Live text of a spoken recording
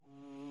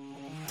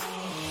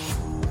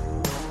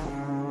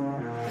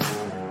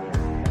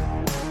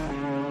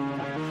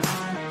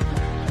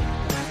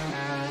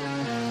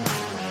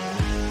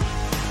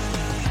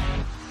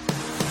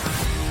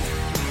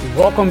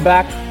Welcome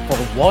back for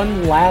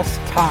one last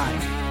time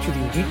to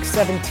the Week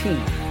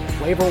 17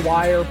 Waiver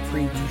Wire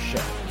Preview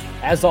Show.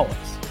 As always,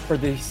 for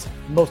this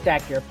most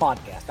accurate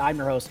podcast, I'm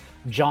your host,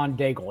 John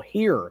Daigle,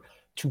 here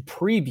to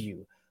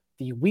preview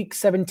the Week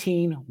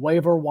 17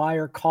 Waiver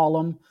Wire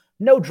column.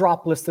 No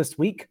drop list this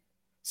week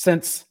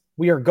since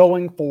we are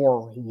going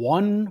for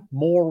one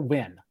more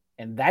win,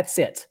 and that's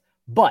it.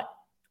 But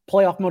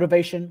playoff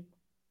motivation,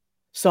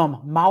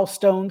 some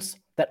milestones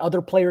that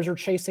other players are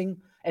chasing,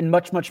 and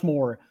much, much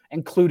more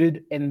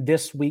included in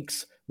this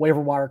week's waiver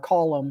wire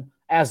column,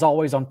 as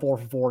always on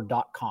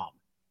 4for4.com.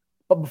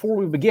 But before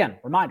we begin,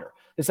 reminder,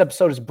 this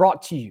episode is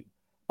brought to you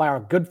by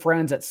our good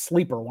friends at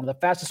Sleeper, one of the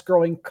fastest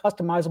growing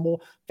customizable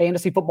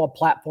fantasy football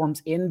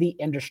platforms in the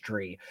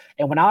industry.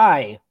 And when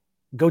I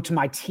go to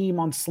my team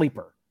on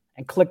Sleeper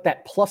and click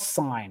that plus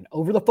sign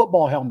over the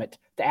football helmet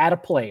to add a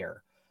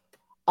player,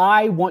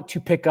 I want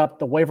to pick up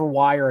the waiver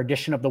wire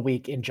edition of the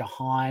week in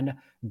Jahan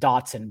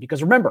Dotson.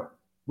 Because remember,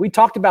 we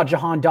talked about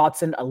Jahan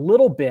Dotson a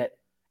little bit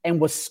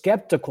and was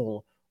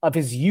skeptical of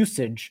his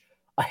usage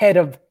ahead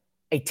of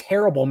a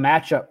terrible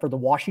matchup for the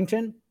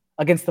Washington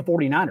against the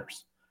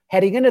 49ers.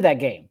 Heading into that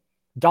game,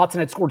 Dotson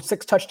had scored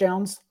 6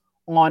 touchdowns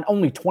on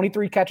only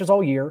 23 catches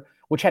all year,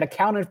 which had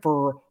accounted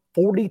for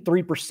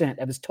 43%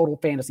 of his total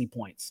fantasy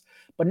points.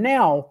 But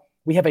now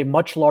we have a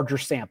much larger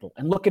sample.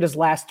 And look at his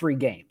last 3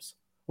 games.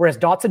 Whereas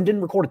Dotson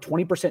didn't record a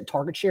 20%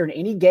 target share in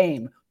any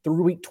game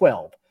through week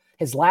 12,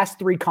 his last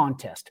 3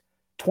 contests,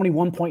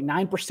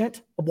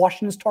 21.9% of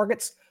Washington's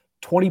targets,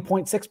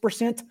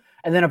 20.6%,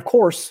 and then, of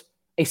course,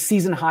 a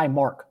season-high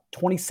mark,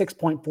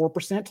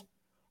 26.4%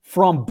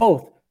 from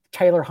both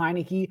Taylor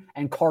Heinicke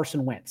and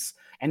Carson Wentz.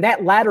 And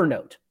that latter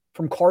note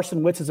from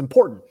Carson Wentz is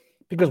important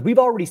because we've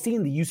already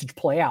seen the usage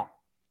play out.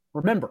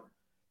 Remember,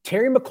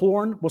 Terry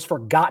McLaurin was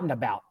forgotten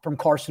about from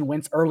Carson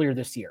Wentz earlier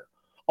this year.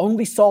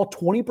 Only saw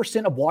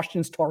 20% of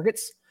Washington's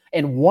targets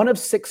in 1 of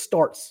 6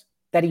 starts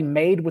that he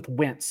made with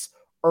Wentz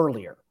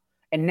earlier.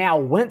 And now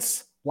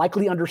Wentz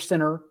likely under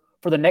center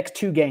for the next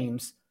 2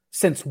 games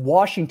since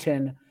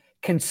Washington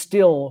can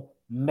still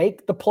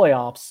make the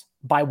playoffs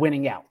by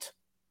winning out.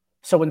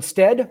 So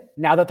instead,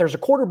 now that there's a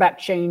quarterback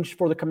change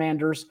for the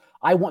Commanders,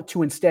 I want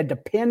to instead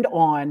depend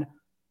on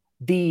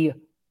the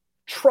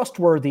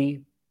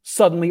trustworthy,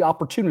 suddenly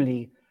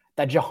opportunity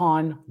that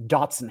Jahan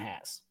Dotson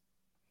has.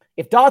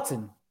 If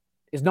Dotson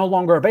is no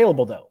longer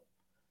available, though,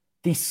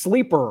 the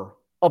sleeper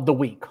of the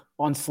week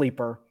on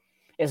Sleeper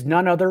is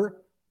none other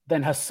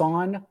than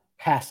Hassan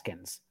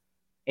Haskins.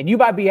 And you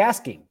might be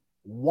asking,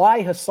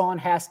 why Hassan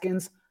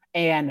Haskins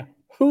and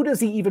who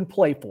does he even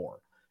play for?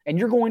 And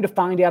you're going to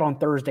find out on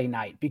Thursday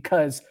night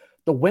because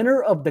the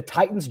winner of the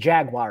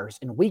Titans-Jaguars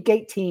in Week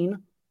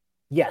 18,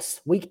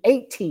 yes, Week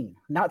 18,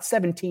 not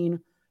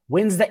 17,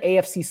 wins the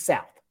AFC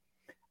South.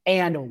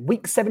 And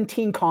Week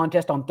 17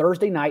 contest on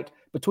Thursday night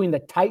between the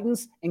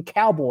Titans and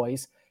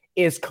Cowboys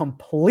is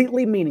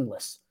completely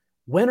meaningless.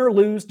 Win or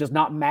lose does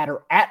not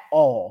matter at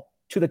all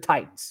to the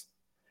Titans.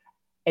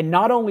 And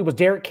not only was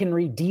Derrick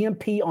Henry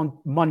DNP on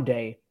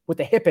Monday with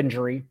a hip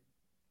injury,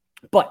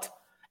 but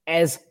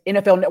as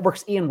NFL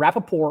Network's Ian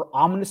Rappaport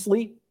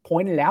ominously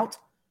pointed out,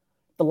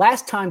 the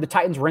last time the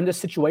Titans were in this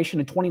situation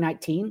in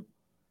 2019,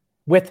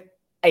 with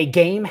a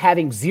game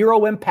having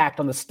 0 impact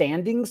on the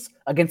standings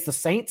against the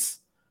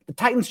Saints, the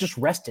Titans just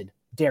rested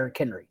Derrick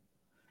Henry.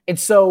 And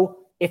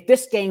so if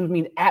this game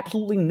means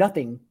absolutely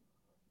nothing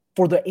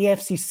for the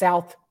AFC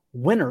South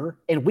winner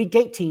in Week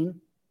 18,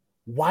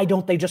 why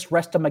don't they just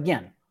rest him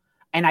again?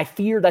 And I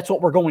fear that's what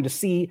we're going to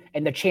see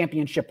in the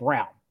championship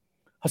round.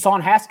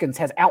 Hassan Haskins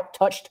has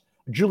outtouched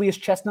Julius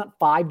Chestnut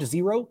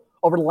 5-0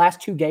 over the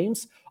last 2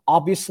 games.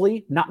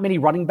 Obviously, not many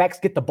running backs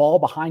get the ball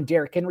behind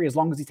Derrick Henry as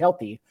long as he's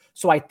healthy.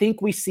 So I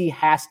think we see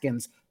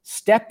Haskins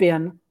step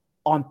in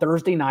on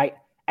Thursday night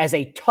as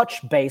a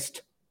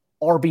touch-based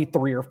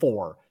RB3 or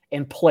 4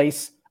 in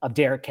place of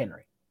Derrick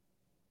Henry.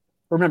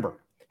 Remember,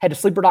 head to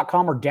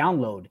sleeper.com or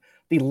download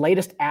the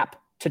latest app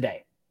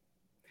today.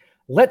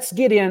 Let's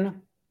get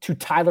in to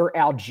Tyler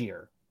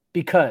Algier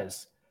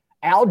because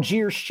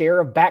Algier's share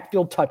of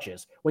backfield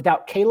touches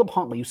without Caleb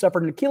Huntley, who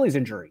suffered an Achilles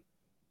injury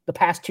the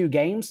past 2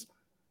 games,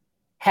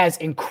 has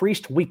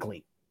increased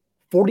weekly.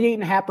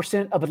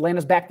 48.5% of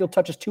Atlanta's backfield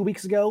touches 2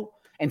 weeks ago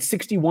and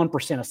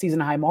 61%, a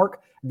season-high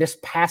mark, this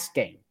past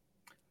game.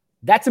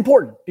 That's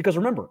important because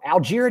remember,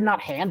 Algier had not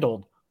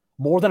handled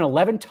more than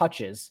 11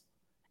 touches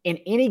in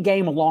any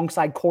game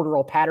alongside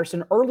Cordarrelle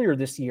Patterson earlier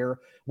this year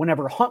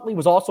whenever Huntley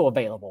was also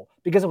available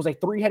because it was a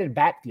 3-headed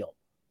backfield.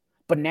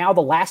 But now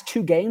the last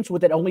 2 games,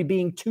 with it only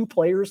being 2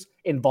 players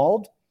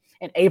involved,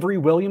 and Avery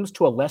Williams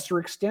to a lesser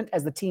extent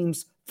as the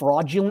team's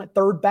fraudulent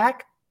third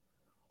back,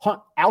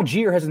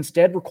 Algier has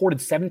instead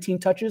recorded 17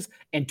 touches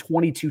and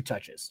 22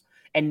 touches.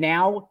 And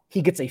now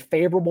he gets a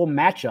favorable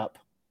matchup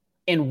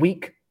in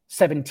Week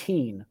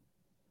 17.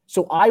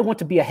 So I want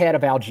to be ahead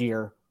of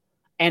Algier,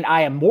 and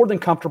I am more than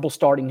comfortable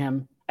starting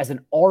him as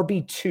an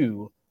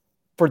RB2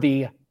 for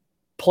the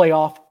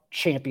playoff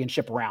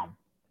championship round.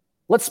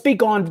 Let's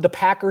speak on the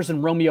Packers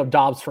and Romeo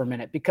Doubs for a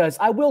minute because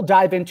I will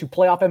dive into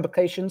playoff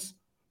implications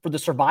for the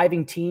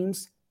surviving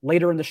teams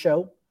later in the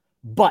show.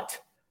 But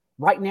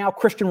right now,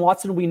 Christian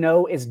Watson, we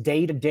know, is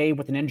day to day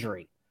with an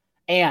injury.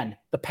 And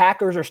the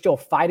Packers are still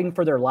fighting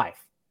for their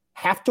life.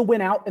 Have to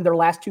win out in their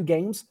last two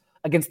games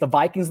against the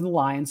Vikings and the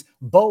Lions,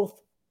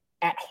 both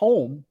at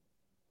home,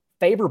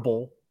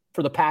 favorable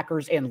for the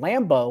Packers and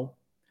Lambeau,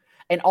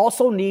 and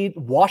also need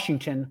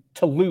Washington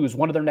to lose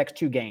one of their next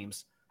two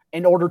games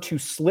in order to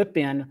slip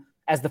in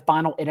as the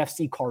final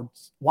NFC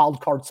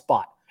wild card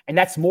spot. And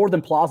that's more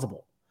than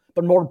plausible.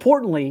 But more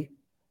importantly,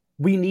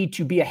 we need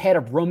to be ahead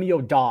of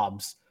Romeo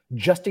Doubs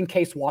just in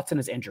case Watson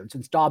is injured.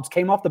 Since Doubs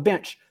came off the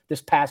bench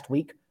this past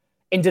week,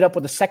 ended up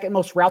with the second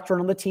most routes run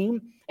on the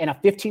team and a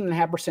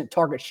 15.5%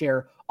 target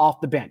share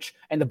off the bench.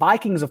 And the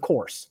Vikings, of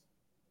course,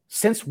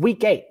 since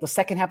week 8, the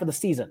second half of the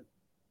season,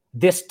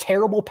 this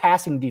terrible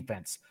passing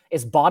defense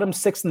is bottom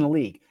 6 in the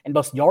league in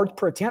both yards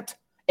per attempt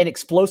and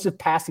explosive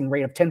passing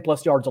rate of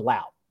 10-plus yards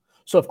allowed.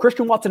 So if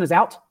Christian Watson is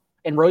out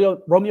and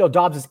Romeo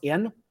Doubs is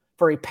in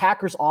for a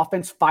Packers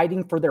offense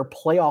fighting for their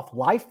playoff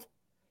life,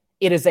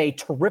 it is a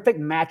terrific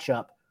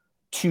matchup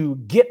to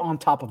get on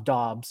top of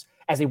Doubs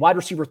as a wide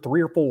receiver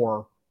 3 or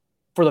 4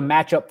 for the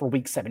matchup for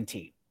Week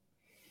 17.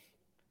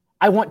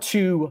 I want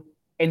to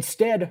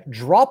instead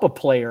drop a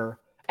player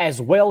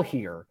as well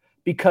here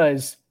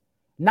because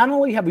not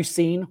only have we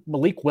seen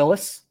Malik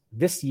Willis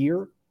this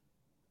year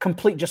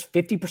complete just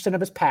 50% of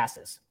his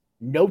passes,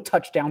 no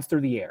touchdowns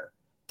through the air,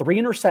 3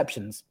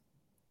 interceptions,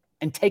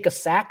 and take a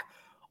sack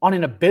on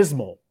an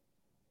abysmal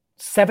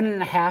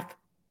 7.5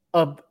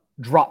 of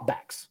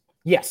dropbacks.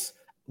 Yes,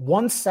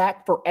 1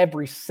 sack for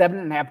every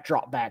 7.5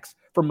 dropbacks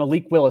for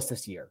Malik Willis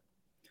this year.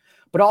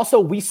 But also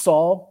we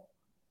saw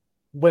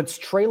when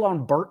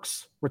Treylon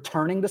Burks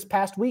returning this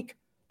past week,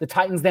 the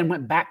Titans then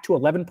went back to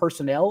 11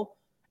 personnel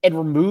and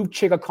removed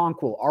Chig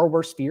Okonkwo, our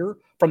worst fear,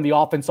 from the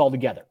offense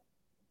altogether.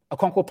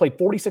 Okonkwo played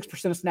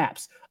 46% of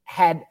snaps,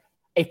 had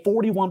a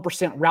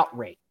 41% route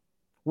rate.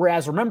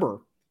 Whereas, remember,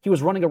 he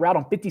was running a route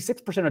on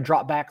 56% of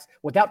dropbacks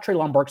without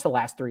Treylon Burks the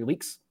last 3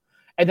 weeks.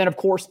 And then, of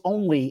course,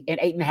 only an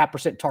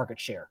 8.5% target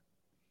share.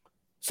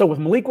 So with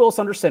Malik Willis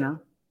under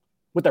center,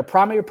 with their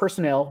primary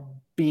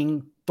personnel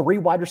being 3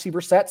 wide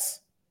receiver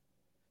sets,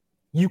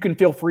 you can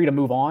feel free to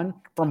move on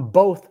from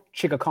both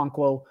Chig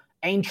Okonkwo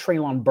and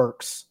Treylon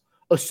Burks,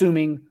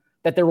 assuming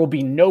that there will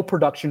be no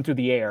production through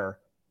the air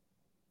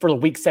for the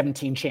Week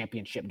 17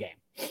 championship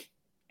game.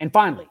 And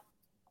finally,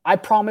 I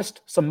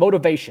promised some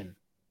motivation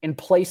in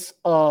place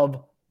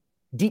of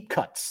deep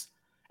cuts.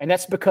 And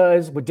that's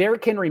because with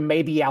Derrick Henry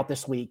may be out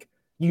this week,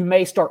 you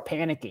may start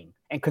panicking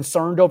and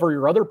concerned over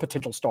your other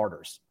potential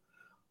starters.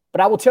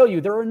 But I will tell you,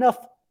 there are enough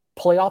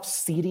playoff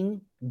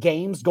seeding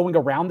games going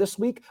around this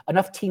week,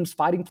 enough teams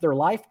fighting for their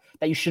life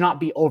that you should not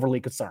be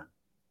overly concerned.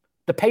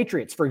 The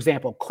Patriots, for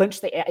example,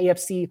 clinched the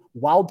AFC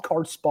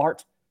wildcard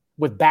spot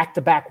with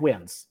back-to-back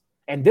wins.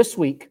 And this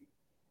week,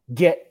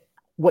 get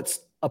what's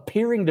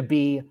appearing to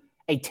be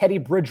a Teddy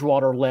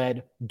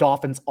Bridgewater-led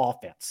Dolphins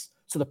offense.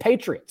 So the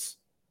Patriots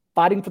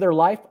fighting for their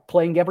life,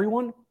 playing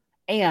everyone,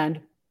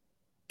 and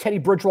Teddy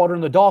Bridgewater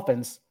and the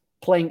Dolphins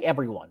playing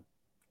everyone,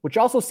 which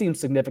also seems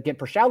significant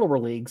for shallower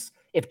leagues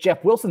if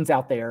Jeff Wilson's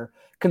out there,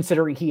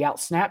 considering he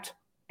outsnapped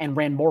and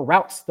ran more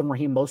routes than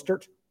Raheem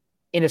Mostert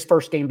in his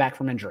first game back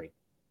from injury.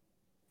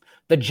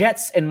 The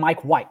Jets and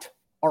Mike White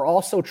are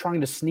also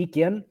trying to sneak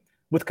in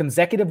with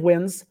consecutive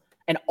wins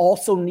and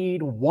also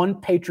need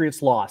one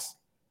Patriots loss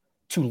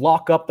to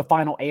lock up the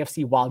final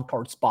AFC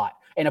wildcard spot.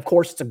 And of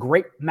course, it's a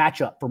great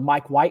matchup for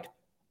Mike White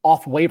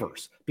off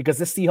waivers because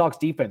this Seahawks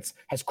defense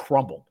has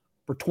crumbled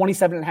for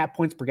 27.5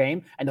 points per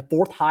game and the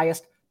 4th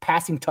highest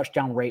passing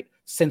touchdown rate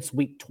since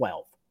week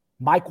 12.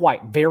 Mike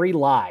White, very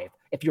live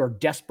if you're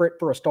desperate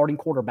for a starting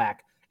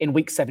quarterback in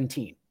week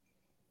 17.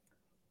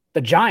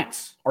 The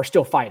Giants are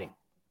still fighting,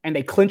 and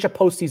they clinch a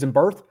postseason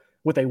berth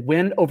with a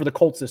win over the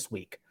Colts this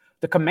week.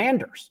 The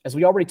Commanders, as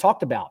we already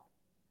talked about,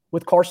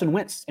 with Carson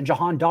Wentz and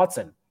Jahan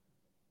Dotson,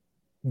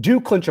 do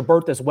clinch a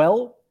berth as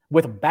well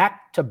with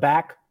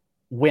back-to-back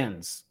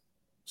wins.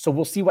 So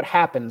we'll see what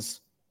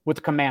happens with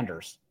the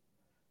Commanders.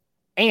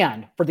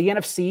 And for the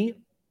NFC,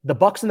 the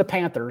Bucs and the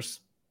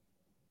Panthers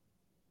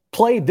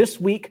play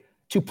this week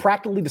to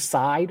practically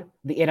decide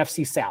the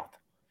NFC South.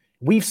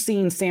 We've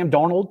seen Sam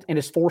Darnold in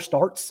his 4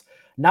 starts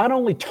not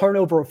only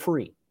turnover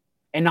free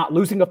and not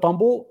losing a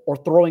fumble or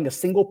throwing a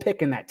single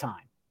pick in that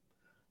time,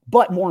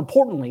 but more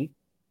importantly,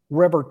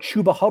 wherever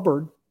Chuba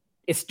Hubbard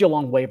is still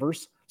on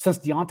waivers, since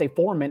Deontay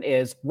Foreman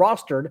is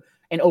rostered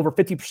in over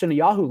 50% of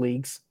Yahoo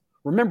leagues.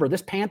 Remember,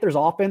 this Panthers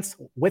offense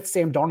with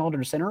Sam Darnold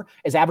under center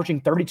is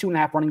averaging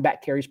 32.5 running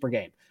back carries per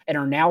game and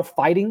are now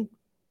fighting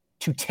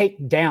to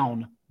take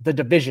down the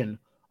division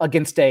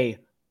against a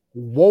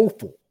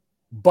woeful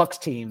Bucs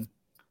team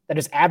that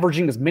is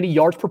averaging as many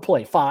yards per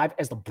play, 5,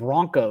 as the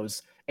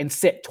Broncos, and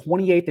sit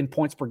 28th in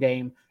points per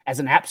game as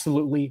an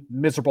absolutely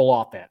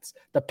miserable offense.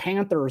 The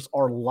Panthers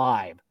are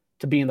live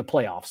to be in the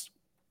playoffs.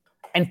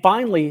 And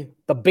finally,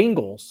 the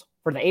Bengals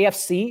for the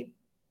AFC,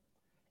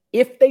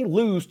 if they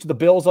lose to the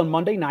Bills on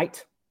Monday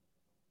night,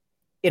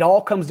 it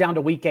all comes down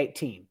to Week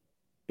 18.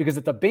 Because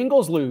if the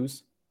Bengals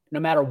lose no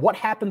matter what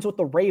happens with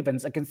the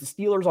Ravens against the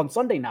Steelers on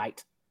Sunday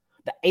night,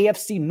 the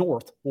AFC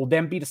North will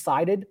then be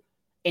decided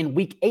in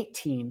Week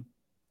 18,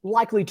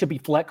 likely to be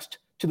flexed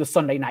to the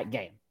Sunday night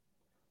game.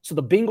 So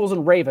the Bengals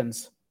and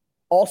Ravens,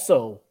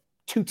 also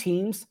two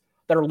teams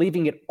that are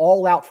leaving it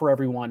all out for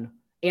everyone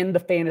in the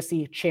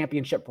fantasy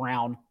championship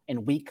round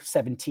in Week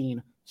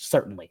 17,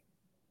 certainly.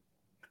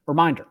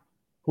 Reminder,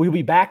 we'll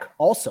be back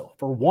also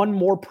for one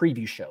more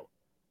preview show,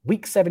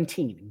 Week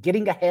 17,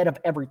 getting ahead of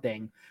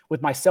everything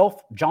with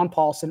myself, John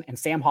Paulson, and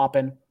Sam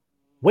Hoppin,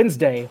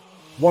 Wednesday,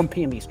 1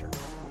 p.m. Eastern.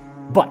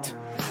 But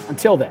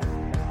until then,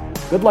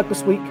 good luck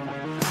this week.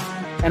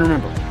 And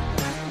remember,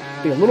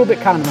 be a little bit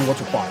kinder than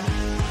what's required.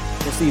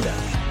 We'll see you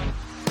then.